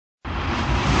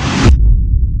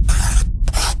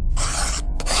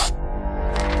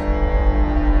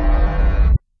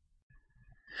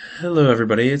Hello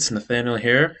everybody, it's Nathaniel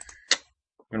here. I'm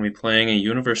going to be playing a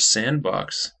universe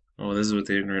sandbox. Oh, this is with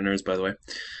the ignorant nerds, by the way.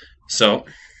 So,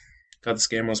 got this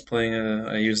game I was playing,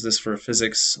 I used this for a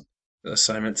physics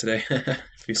assignment today.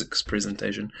 Physics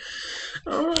presentation.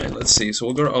 Alright, let's see. So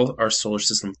we'll go to our solar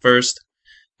system first.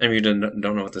 And if you don't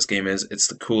know what this game is, it's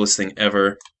the coolest thing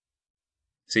ever.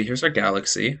 See, here's our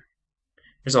galaxy.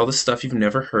 Here's all the stuff you've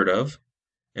never heard of,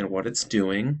 and what it's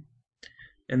doing.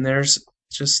 And there's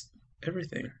just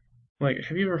everything. Like,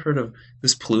 have you ever heard of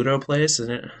this Pluto place?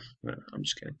 Isn't it? No, I'm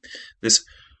just kidding. This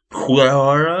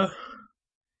Huara?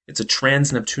 It's a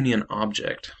trans-Neptunian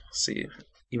object. See,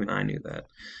 even I knew that.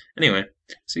 Anyway,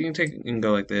 so you can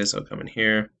go like this. I'll come in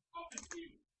here.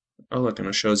 Oh, look, and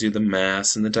it shows you the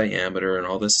mass and the diameter and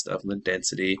all this stuff and the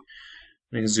density.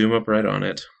 And you can zoom up right on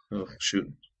it. Oh,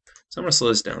 shoot. So I'm going to slow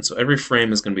this down. So every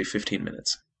frame is going to be 15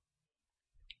 minutes.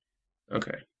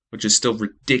 Okay, which is still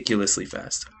ridiculously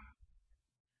fast.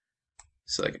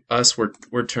 So like us,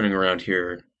 we're turning around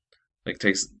here, like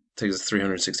takes us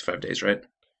 365 days, right?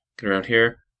 Get around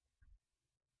here.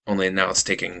 Only now it's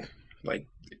taking like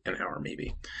an hour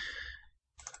maybe.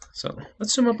 So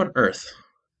let's zoom up on Earth,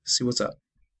 see what's up.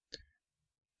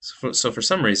 So for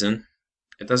some reason,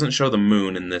 it doesn't show the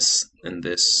moon in its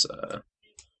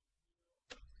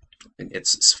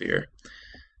sphere.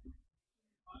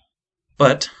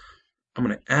 But I'm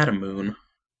gonna add a moon.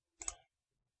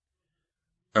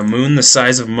 A moon the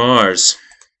size of Mars.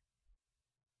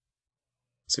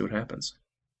 See what happens.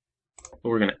 But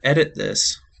we're gonna edit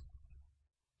this.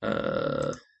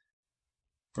 We're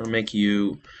gonna make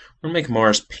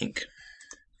Mars pink.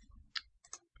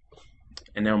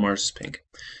 And now Mars is pink.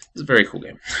 It's a very cool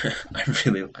game. I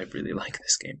really like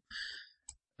this game.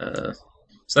 So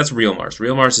that's real Mars.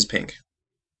 Real Mars is pink.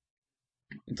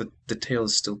 The tail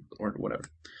is still, or whatever.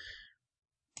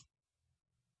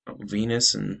 Oh,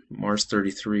 Venus and Mars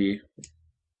 33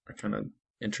 are kind of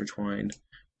intertwined.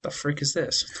 The frick is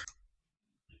this?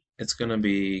 It's gonna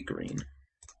be green,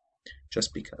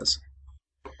 just because.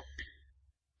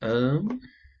 Random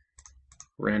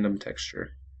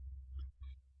texture.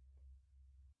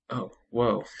 Oh,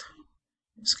 whoa,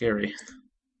 scary.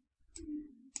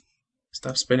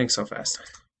 Stop spinning so fast.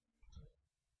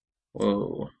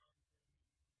 Whoa,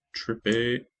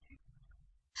 trippy.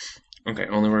 Okay,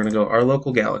 only we're gonna go our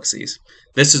local galaxies.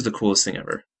 This is the coolest thing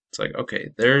ever. It's like, okay,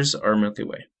 there's our Milky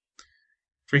Way.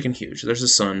 Freaking huge. There's the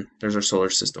sun. There's our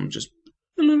solar system. Just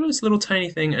this little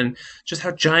tiny thing, and just how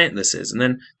giant this is. And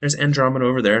then there's Andromeda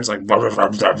over there, and it's like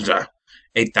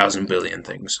 8,000 billion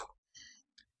things.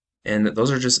 And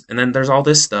those are just, and then there's all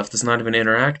this stuff that's not even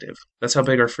interactive. That's how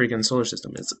big our freaking solar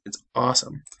system is. It's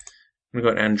awesome. I'm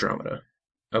gonna go to Andromeda.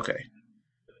 Okay.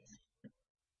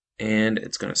 And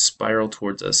it's gonna spiral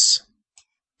towards us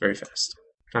very fast.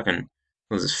 Talking,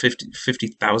 what was this,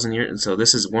 50,000 years? So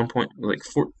this is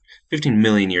 15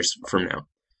 million years from now.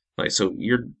 Like, so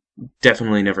you're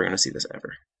definitely never gonna see this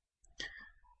ever.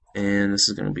 And this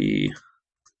is gonna be,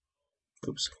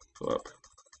 oops, go up.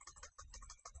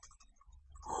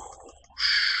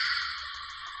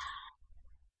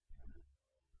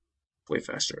 Way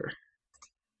faster.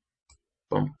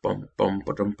 Bum, bum, bum,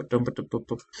 ba-dum, ba-dum, ba-dum,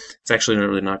 ba-dum. It's actually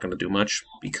really not going to do much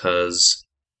because,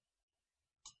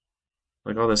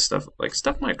 like, all this stuff, like,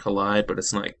 stuff might collide, but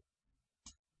it's like,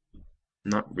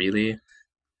 not really,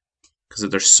 because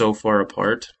they're so far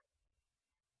apart.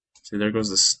 See, there goes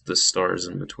the stars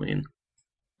in between.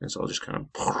 And so I'll just kind of,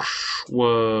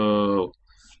 whoa.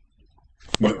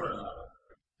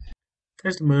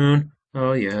 There's the moon.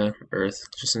 Oh yeah, Earth,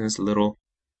 just in this little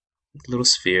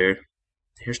sphere.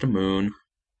 Here's the moon.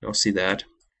 You'll see that.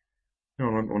 I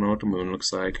don't know what the moon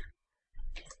looks like.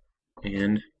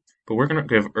 But we're gonna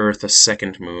give Earth a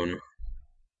second moon.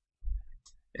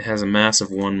 It has a mass of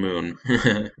one moon.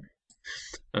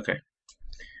 Okay.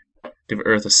 Give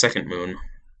Earth a second moon.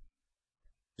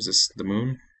 Is this the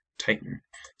moon? Titan.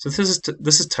 So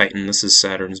this is Titan. This is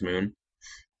Saturn's moon.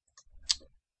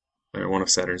 Or one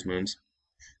of Saturn's moons.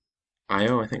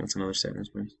 Io, I think that's another Saturn's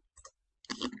moon.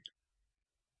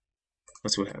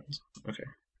 Let's see what happens. Okay.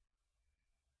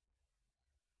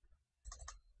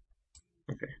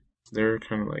 Okay. They're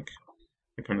kind of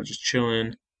just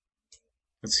chilling.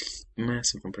 It's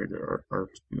massive compared to our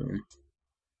moon.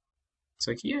 It's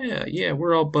like, yeah,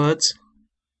 we're all buds.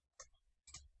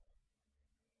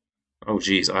 Oh,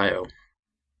 geez, Io.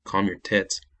 Calm your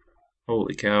tits.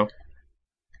 Holy cow.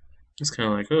 It's kind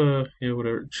of like, yeah,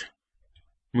 whatever.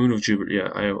 Moon of Jupiter, yeah,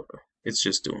 Io. It's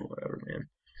just doing whatever, man.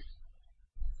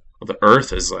 Well, the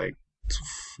Earth is like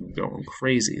going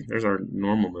crazy. There's our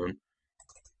normal moon.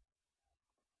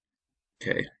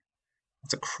 Okay.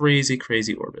 It's a crazy,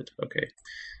 crazy orbit. Okay.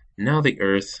 Now the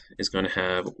Earth is going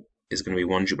to be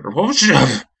one Jupiter.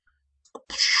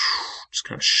 Just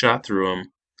kind of shot through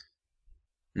them.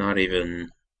 Not even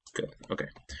good. Okay,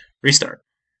 restart.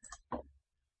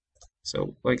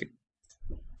 So like,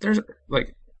 there's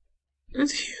like,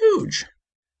 it's huge.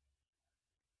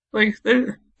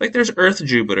 There's Earth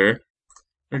Jupiter,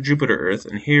 or Jupiter Earth,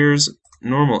 and here's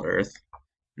normal Earth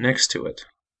next to it.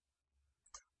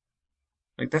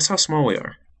 Like that's how small we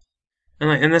are,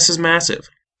 and this is massive.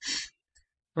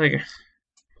 Like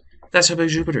that's how big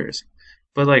Jupiter is.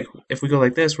 But like if we go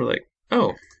like this, we're like,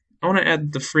 oh, I want to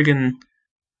add the friggin'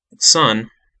 sun.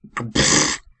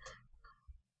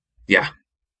 Yeah,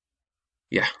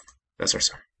 yeah, that's our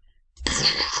sun.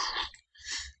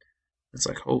 It's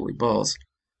like holy balls.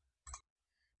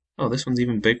 Oh, this one's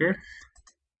even bigger.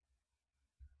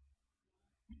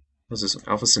 What's this?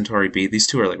 Alpha Centauri B. These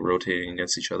two are like rotating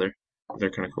against each other.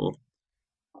 They're kind of cool.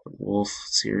 Wolf,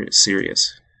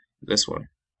 Sirius. This one.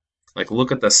 Like,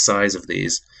 look at the size of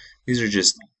these. These are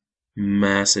just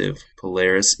massive.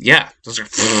 Polaris. Yeah, those are.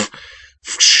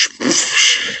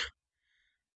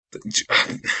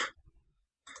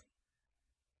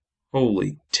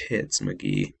 Holy tits,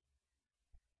 McGee.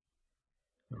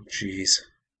 Oh, jeez.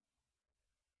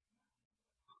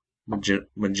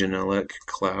 Magellanic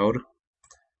Cloud.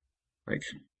 Like,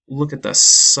 look at the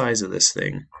size of this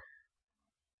thing.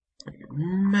 Like,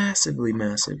 massively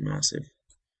massive,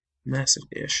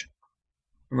 massive-ish.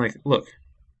 And like, look.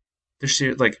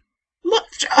 They're like, look!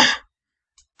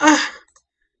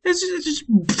 It's just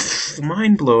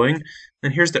mind-blowing.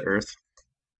 And here's the Earth.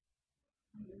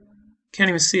 Can't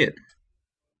even see it.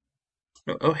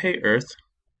 Oh, hey, Earth.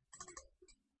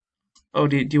 Oh,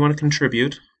 do you want to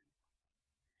contribute?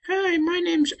 Hi, my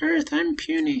name's Earth. I'm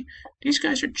puny. These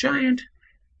guys are giant.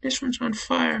 This one's on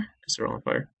fire. Because they're all on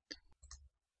fire.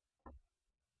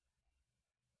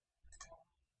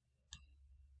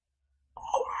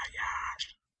 Oh my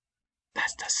gosh.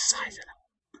 That's the size of them.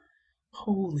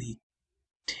 Holy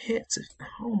tits.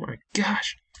 Oh my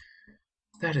gosh.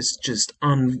 That is just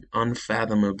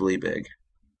unfathomably big.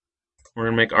 We're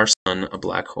going to make our sun a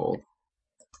black hole.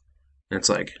 And it's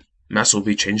like, mass will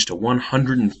be changed to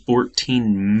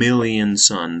 114 million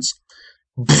suns.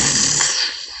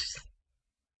 It's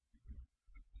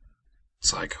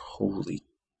like, holy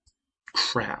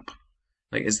crap.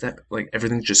 Like, is that, like,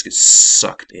 everything just gets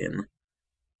sucked in.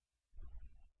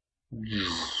 And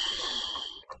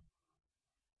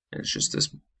it's just this,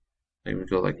 maybe we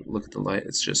go, like, look at the light,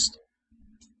 it's just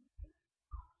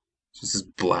this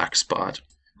black spot.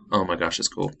 Oh my gosh, it's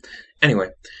cool. Anyway,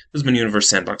 this has been Universe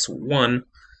Sandbox 1.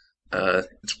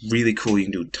 It's really cool. You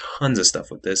can do tons of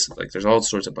stuff with this. Like, there's all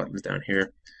sorts of buttons down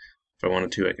here. If I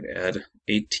wanted to, I could add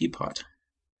a teapot.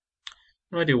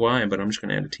 No idea why, but I'm just going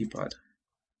to add a teapot.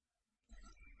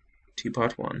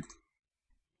 Teapot 1.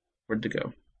 Where'd it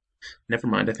go? Never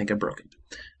mind, I think I broke it.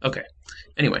 Okay.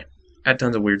 Anyway, add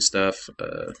tons of weird stuff.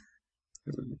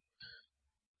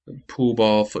 Pool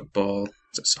ball, football.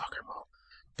 It's a soccer ball.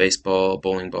 Baseball,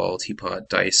 bowling ball, teapot,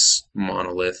 dice,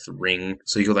 monolith, ring.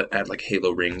 So you could add like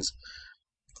halo rings.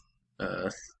 I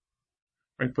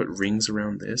can put rings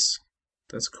around this.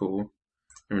 That's cool.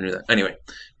 Never knew that. Anyway,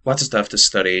 lots of stuff to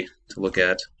study, to look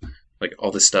at. Like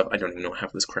all this stuff, I don't even know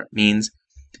half this crap means.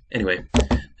 Anyway,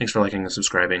 thanks for liking and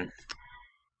subscribing.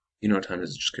 You know what time it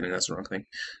is, just kidding, that's the wrong thing.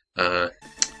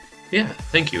 Yeah,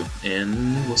 thank you,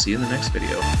 and we'll see you in the next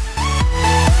video.